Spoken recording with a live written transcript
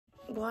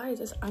Why is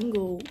this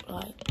angle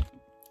like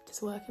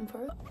just working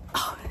for it?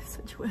 Oh, it's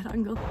such a weird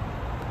angle.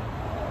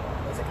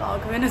 There's a car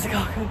coming, there's a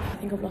car coming. I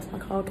think I've lost my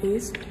car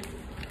keys.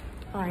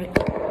 Alright.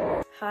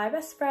 Hi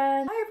best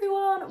friend. Hi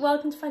everyone,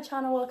 welcome to my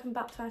channel, welcome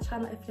back to my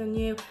channel if you're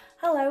new.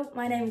 Hello,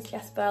 my name is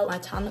Jess Bell. My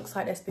tan looks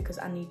like this because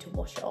I need to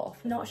wash it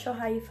off. Not sure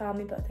how you found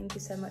me, but thank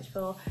you so much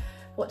for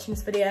watching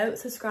this video,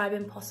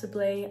 subscribing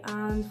possibly,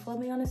 and follow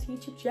me on this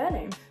YouTube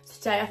journey. So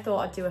today I thought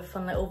I'd do a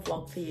fun little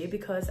vlog for you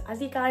because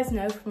as you guys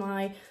know from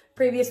my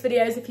previous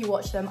videos, if you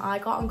watch them, I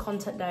got on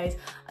content days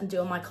and do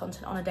all my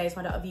content on a days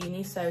when I'm out of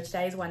uni. So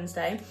today is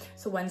Wednesday.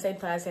 So Wednesday and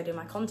Thursday I do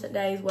my content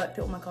days, work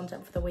through all my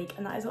content for the week,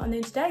 and that is what I'm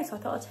doing today. So I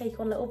thought I'd take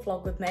on a little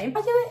vlog with me. I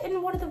do it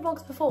in one of the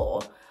vlogs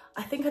before.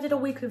 I think I did a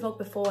weekly vlog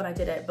before and I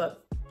did it,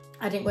 but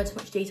I didn't go into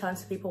much detail, and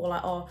so people were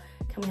like, oh,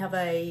 can we have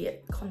a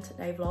content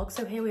day vlog?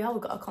 So here we are,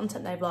 we've got a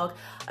content day vlog.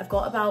 I've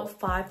got about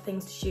 5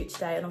 things to shoot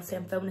today, and obviously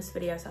I'm filming this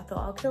video, so I thought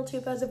I'll kill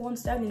 2 birds with 1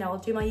 stone. You know, I'll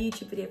do my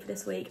YouTube video for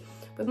this week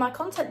with my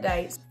content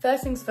days.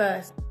 First things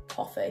first,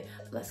 coffee.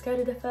 Let's go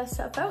to the first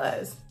set of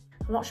photos.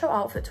 I'm not sure what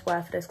outfit to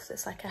wear for this because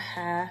it's like a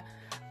hair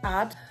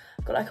ad.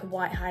 I've got like a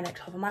white high neck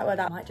top. I might wear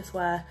that. I might just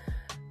wear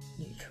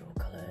neutral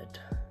coloured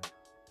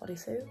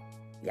bodysuit.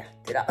 Yeah,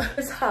 do that. I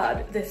just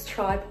had this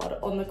tripod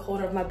on the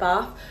corner of my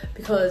bath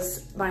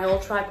because my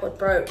old tripod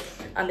broke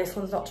and this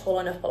one's not tall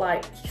enough, but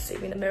like, you can see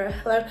me in the mirror,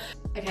 hello.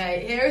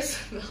 Okay, here's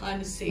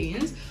behind the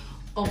scenes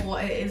of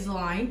what it is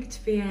like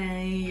to be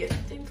a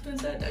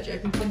influencer, no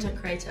joking, content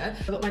creator.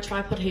 I've got my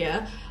tripod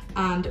here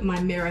and my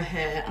mirror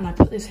here, and I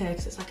put this here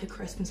because it's like a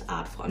Christmas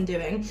ad for what I'm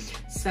doing.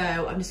 So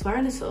I'm just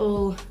wearing this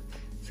little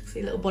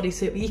sexy little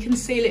bodysuit, but you can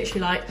see literally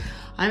like,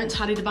 I haven't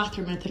tidied the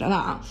bathroom or anything like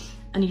that.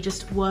 And you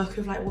just work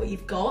with like what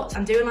you've got.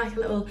 I'm doing like a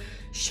little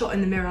shot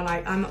in the mirror,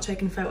 like I'm not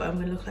taking a photo, I'm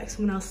gonna look like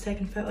someone else is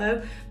taking a photo,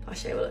 but I'll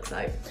show you what it looks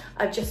like.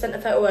 I've just sent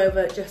a photo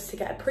over just to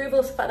get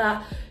approval, stuff like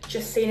that,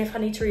 just seeing if I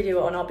need to redo it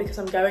or not, because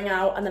I'm going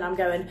out and then I'm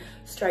going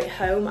straight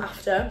home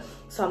after.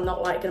 So I'm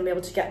not like gonna be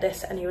able to get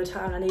this any other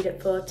time. I need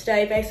it for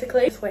today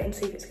basically. Just wait and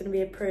see if it's gonna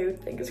be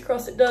approved. Fingers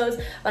crossed it does.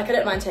 Like I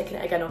don't mind taking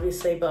it again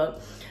obviously,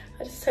 but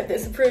I just hope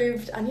it's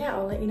approved, and yeah,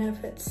 I'll let you know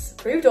if it's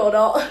approved or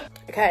not.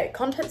 Okay,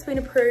 content's been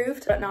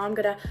approved, but now I'm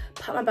gonna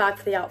pack my bag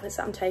for the outfits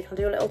that I'm taking. I'll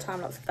do a little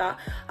time lapse of that.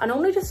 I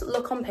normally just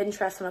look on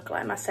Pinterest and look at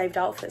like my saved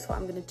outfits, what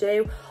I'm gonna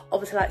do.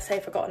 Obviously, like say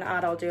if I got an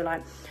ad, I'll do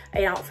like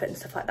an outfit and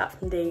stuff like that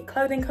from the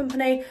clothing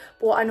company.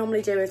 But what I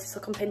normally do is just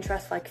look on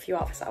Pinterest for like a few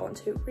outfits that I want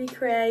to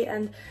recreate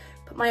and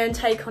put my own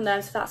take on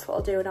them. So that's what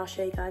I'll do, and I'll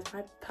show you guys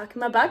my packing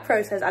my bag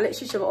process. I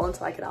literally shove it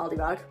onto like an Aldi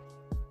bag.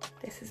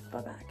 This is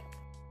my bag.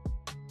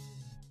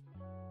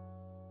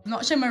 I'm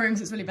not showing my room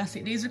because it's really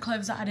messy. These are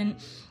clothes that I didn't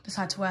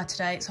decide to wear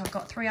today. So I've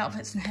got 3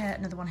 outfits in here,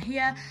 another one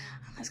here.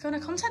 And let's go on a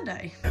content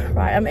day.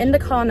 Right, I'm in the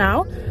car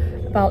now,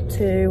 about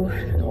to, I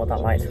don't know what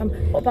that light's from,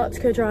 about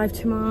to go drive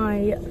to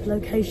my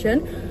location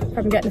where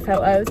I'm getting the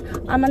photos.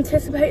 I'm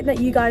anticipating that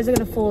you guys are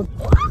gonna fall.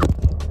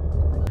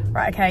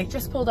 Right, okay,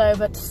 just pulled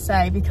over to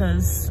say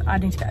because I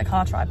need to get a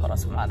car tripod or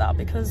something like that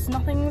because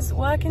nothing's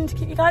working to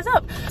keep you guys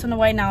up. So on the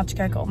way now to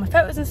go get all my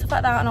photos and stuff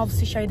like that, and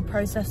obviously show you the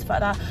process, stuff like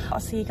that. I'll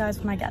see you guys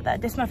when I get there.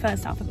 This is my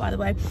first outfit, by the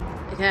way.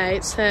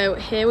 Okay, so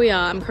here we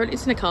are. I'm currently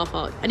in a car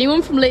park.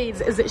 Anyone from Leeds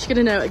is literally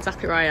gonna know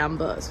exactly where I am,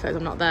 but I suppose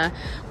I'm not there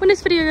when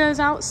this video goes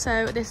out.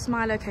 So this is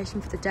my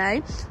location for the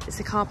day. It's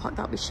a car park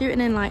that I'll be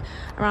shooting in, like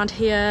around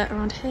here,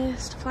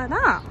 stuff like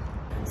that.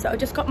 So I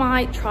just got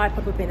my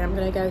tripod with me and I'm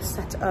gonna go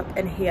set it up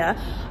in here.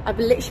 I've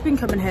literally been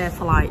coming here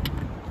for like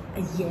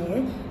a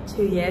year,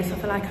 2 years. So I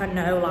feel like I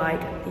know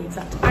like the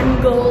exact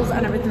angles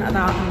and everything like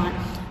that, and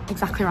like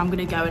exactly where I'm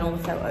gonna go in all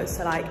the photos.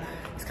 So like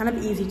it's kind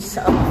of easy to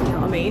set up, you know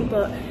what I mean?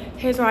 But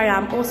here's where I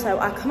am. Also,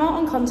 I come out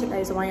on content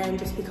days on my own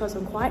just because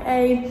I'm quite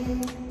a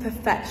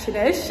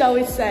perfectionist, shall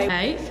we say.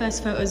 Okay,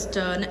 first photo's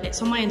done.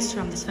 It's on my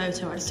Instagram, this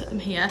photo. I just took them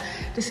here.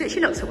 This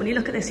literally looks like, when you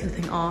look at this, you'll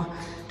think, oh,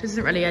 this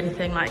isn't really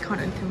anything, like, can't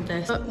do anything with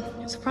this.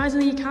 But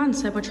surprisingly, you can.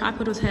 So my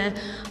tripod was here,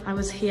 I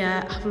was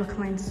here. Have a look at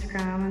my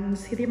Instagram and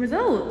see the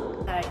result.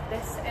 Okay,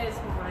 this is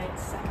my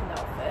second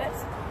outfit.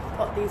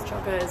 Got these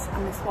joggers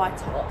and this white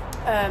top,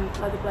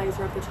 leather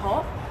blazer over the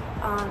top.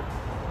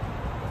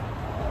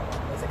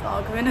 There's a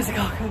car coming, there's a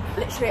car coming.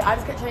 Literally, I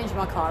just get changed in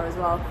my car as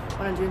well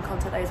when I'm doing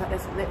content days like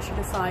this.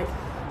 Literally just like,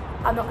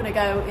 I'm not gonna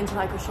go into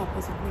like a shop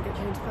or something and get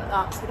changed like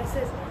that. So this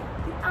is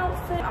the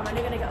outfit. I'm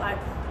only gonna get like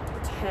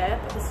here,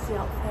 but this is the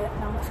outfit.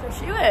 Now let's go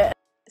shoot it.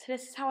 So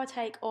this is how I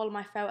take all of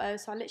my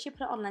photos. So I literally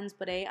put it on Lens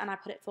Buddy and I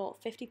put it for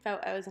 50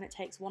 photos, and it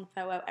takes 1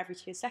 photo every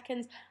 2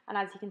 seconds. And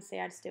as you can see,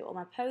 I just do all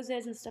my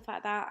poses and stuff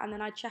like that, and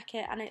then I check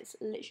it, and it's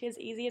literally as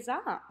easy as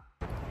that.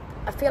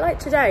 I feel like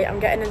today I'm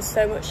getting in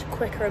so much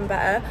quicker and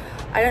better.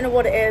 I don't know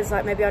what it is,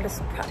 like maybe I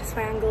just practice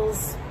my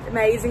angles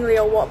amazingly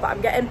or what, but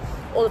I'm getting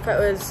all the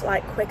photos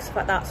like quick, stuff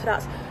like that. So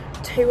that's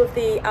 2 of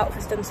the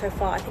outfits done so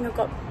far. I think I've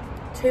got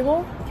 2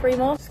 more, 3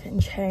 more. Just getting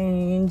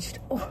changed,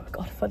 oh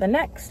god, for the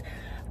next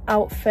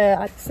outfit.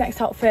 This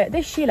next outfit,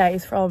 this gilet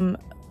is from,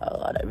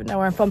 oh, I don't even know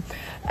where I'm from.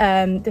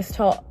 This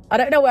top, I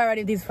don't know where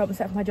any of these are from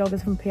except for my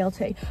joggers from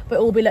PLT, but it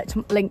will be linked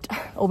on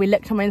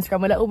my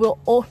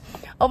Instagram.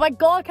 Oh my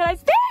god, can I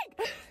speak?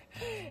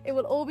 It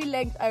will all be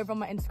linked over on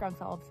my Instagram,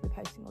 so I'll obviously be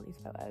posting all these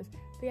photos.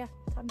 But yeah,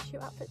 time to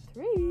shoot outfit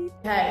 3.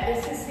 Okay,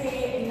 this is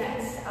the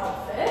next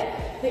outfit.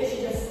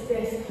 Literally just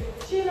this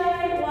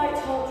gilet, white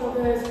top,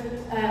 joggers,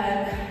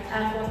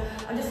 AirPods.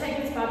 I'm just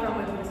taking this bag around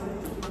with me just to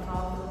keep my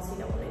car, because obviously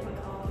I don't want to leave my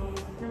car keys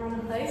in a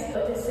random place.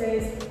 But this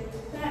is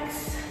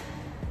next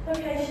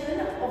location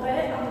of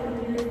it. I'm going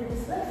to be living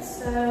this lift,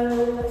 so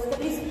let's get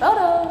these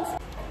photos.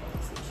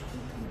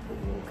 People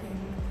walking.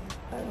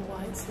 I don't know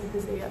why it's so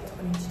busy at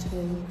 22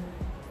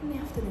 in the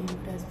afternoon,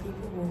 but there's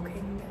people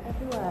walking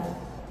everywhere.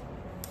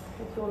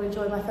 Hope you all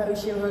enjoy my photo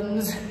shoot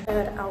runs.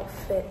 Third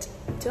outfit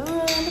done.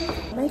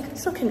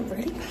 Makeup's looking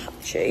really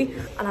patchy,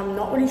 and I'm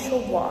not really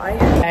sure why.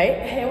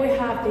 Okay, here we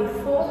have the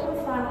fourth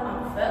and final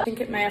outfit. I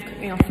think it may have cut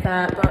me off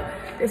there, but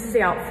this is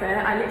the outfit.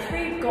 I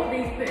literally got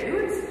these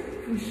boots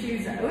from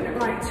Shoe Zone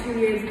like 2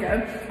 years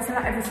ago. So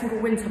that every single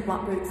winter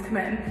black boots come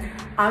in.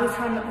 I was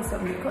trying to look for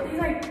something. We've got these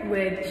like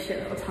weird shit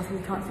little tassels,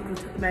 you can't see because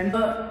I took them in.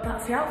 But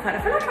that's the outfit.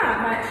 I feel like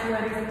I might actually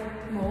wear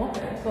these more.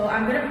 But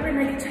I'm gonna probably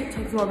make a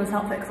TikTok as well this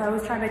outfit, because I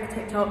always try and make a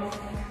TikTok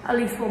at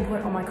least one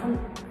point on my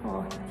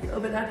oh, cute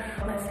little bit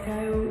there. Let's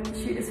go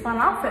shoot this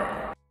final outfit.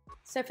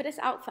 So for this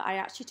outfit, I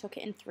actually took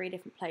it in 3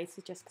 different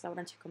places just because I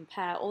wanted to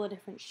compare all the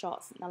different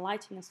shots and the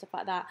lighting and stuff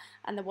like that.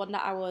 And the one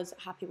that I was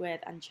happy with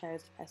and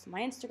chose to post on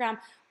my Instagram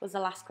was the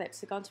last clip.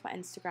 So go onto my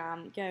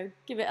Instagram, go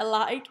give it a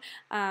like.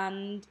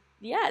 And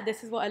yeah,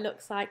 this is what it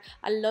looks like.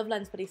 I love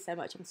Lens Buddy so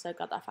much. I'm so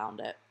glad that I found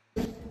it.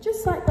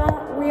 Just like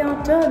that, we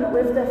are done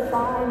with the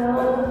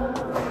final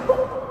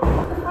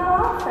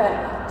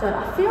outfit. Done.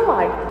 I feel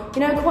like,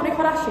 you know, Kourtney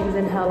Kardashian's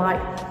in her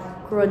like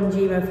grunge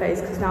emo phase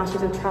because now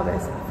she's with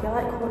Travis. I feel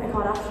like Kourtney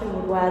Kardashian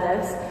would wear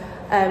this.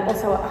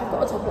 Also, I've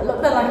got a top that looks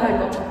a bit like I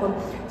got a top on.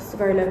 It's a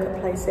very low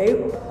cut play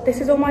suit. This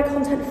is all my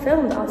content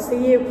filmed. I'll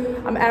see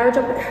you. I'm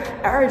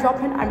airdropping.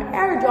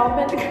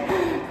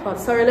 God,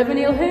 sorry, Olivia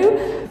Neal who?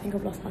 I think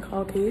I've lost my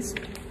car keys.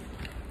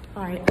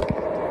 Alright.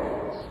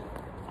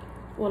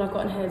 All I've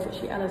got in here is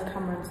actually Ella's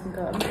camera and some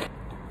gum.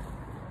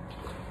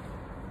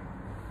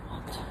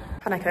 What?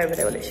 Panic over,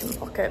 they were literally in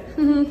my pocket.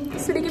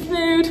 It's really good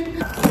mood.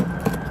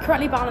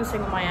 Currently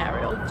balancing on my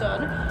aerial,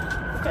 done.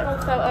 Look at all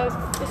the photos.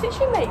 This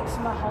literally makes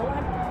my whole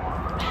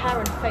like hair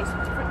and face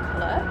a different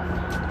colour.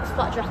 This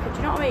black jacket, do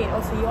you know what I mean?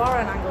 Also, you are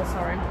at an angle,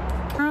 sorry.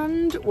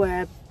 And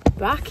we're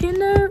back in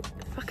the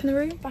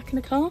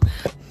car.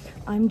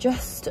 I'm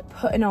just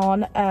putting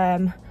on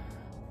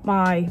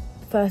my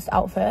first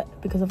outfit,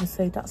 because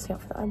obviously that's the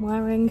outfit that I'm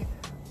wearing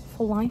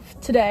for life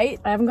today.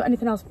 I haven't got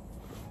anything else.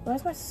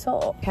 Where's my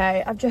sock?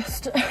 Okay, I've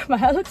just, my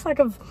hair looks like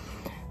I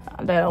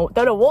don't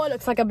know what it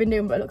looks like I've been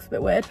doing, but it looks a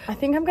bit weird. I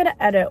think I'm gonna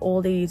edit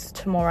all these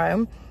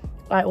tomorrow,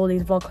 like all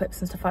these vlog clips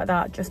and stuff like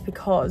that, just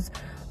because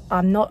I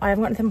haven't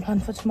got anything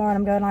planned for tomorrow, and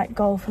I'm going like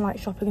golf and like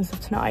shopping and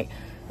stuff tonight.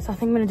 So I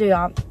think I'm gonna do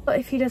that. But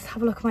if you just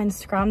have a look at my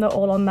Instagram, they're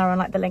all on there, and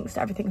like the links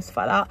to everything and stuff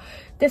like that.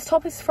 This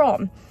top is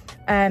from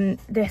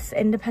this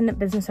independent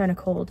business owner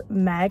called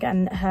Meg,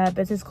 and her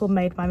business is called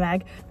Made by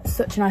Meg.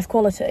 Such a nice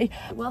quality.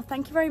 Well,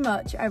 thank you very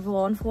much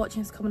everyone for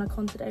watching this Coming on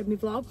Content Day with me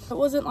vlog. It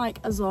wasn't like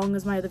as long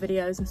as my other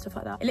videos and stuff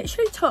like that. It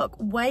literally took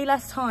way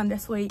less time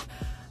this week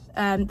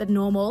than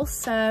normal,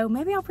 so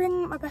maybe I'll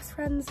bring my best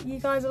friends, you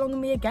guys, along with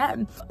me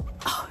again.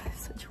 Oh,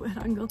 it's such a weird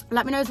angle.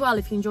 Let me know as well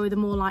if you enjoy the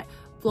more like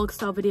vlog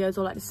style videos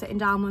or like the sitting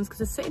down ones, because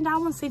the sitting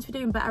down ones seem to be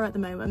doing better at the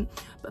moment,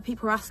 but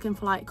people are asking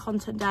for like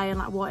content day and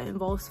like what it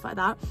involves, stuff like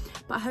that.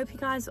 But I hope you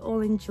guys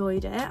all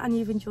enjoyed it and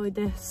you've enjoyed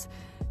this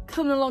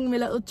coming along my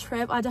little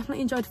trip. I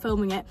definitely enjoyed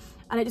filming it,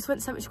 and it just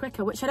went so much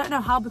quicker, which I don't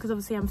know how, because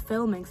obviously I'm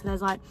filming, so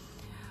there's like,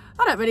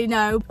 I don't really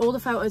know. All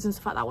the photos and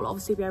stuff like that will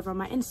obviously be over on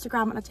my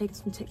Instagram, and I've taken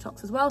some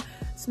TikToks as well,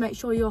 so make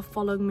sure you're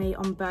following me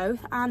on both.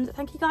 And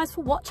thank you guys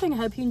for watching. I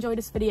hope you enjoyed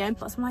this video.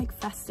 Got some like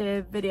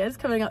festive videos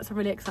coming up, so I'm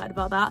really excited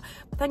about that.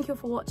 But thank you all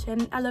for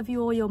watching. I love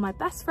you all. You're my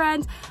best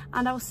friends,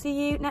 and I will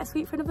see you next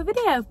week for another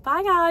video.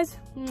 Bye guys.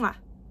 Mwah.